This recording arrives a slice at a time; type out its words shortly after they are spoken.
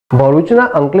ભરૂચના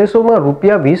અંકલેશ્વરમાં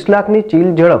 ₹20 લાખની ચીલ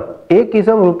ઝડપ. એક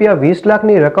ઇસમ ₹20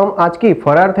 લાખની રકમ આંચકી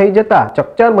ફરાર થઈ જતા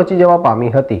ચકચાર મચી જવા પામી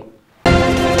હતી.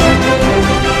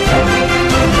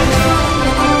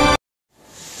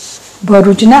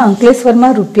 ભરૂચના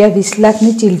અંકલેશ્વરમાં ₹20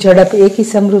 લાખની ચીલ ઝડપ. એક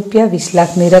ઇસમ ₹20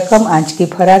 લાખની રકમ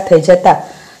આંચકી ફરાર થઈ જતા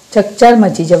ચકચાર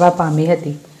મચી જવા પામી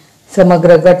હતી.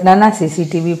 સમગ્ર ઘટનાના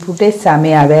સીસીટીવી ફૂટેજ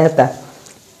સામે આવ્યા હતા.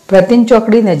 પ્રતિન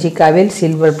ચોકડી નજીક આવેલ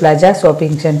સિલ્વર પ્લાઝા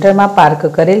શોપિંગ સેન્ટરમાં પાર્ક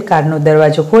કરેલ કારનો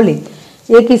દરવાજો ખોલી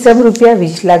એક ઇસમ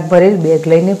 ₹20 લાખ ભરેલ બેગ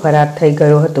લઈને ફરાર થઈ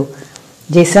ગયો હતો.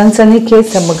 જે સનસનીખેજ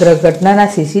સમગ્ર ઘટનાના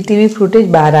સીસીટીવી ફૂટેજ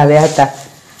બહાર આવ્યા હતા.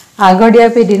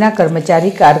 આંગડિયા પેઢીના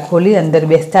કર્મચારી કાર ખોલી અંદર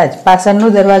બેસતા જ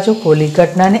પાછળનો દરવાજો ખોલી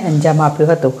ઘટનાને અંજામ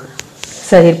આપ્યો હતો.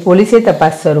 શહેર પોલીસે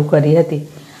તપાસ શરૂ કરી હતી.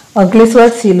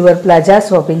 અંકલેશ્વર સિલ્વર પ્લાઝા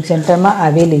શોપિંગ સેન્ટરમાં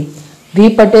આવેલી વી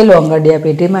પટેલ આંગડિયા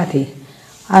પેઢીમાંથી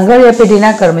આંગડિયા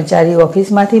પેઢીના કર્મચારી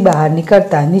ઓફિસમાંથી બહાર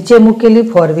નીકળતા નીચે મૂકેલી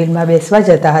ફોર વ્હીલમાં બેસવા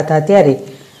જતા હતા ત્યારે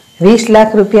 ₹20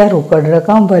 લાખ રોકડ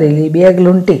રકમ ભરેલી બેગ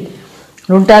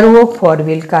લૂંટારુઓ ફોર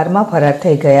વ્હીલ કારમાં ફરાર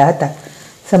થઈ ગયા હતા.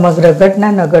 સમગ્ર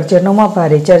ઘટના નગરજનોમાં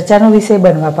ભારે ચર્ચાનો વિષય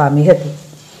બનવા પામી હતી.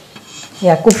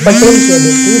 યાકુબ પટેલ,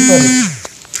 ZSTV ભરૂચ.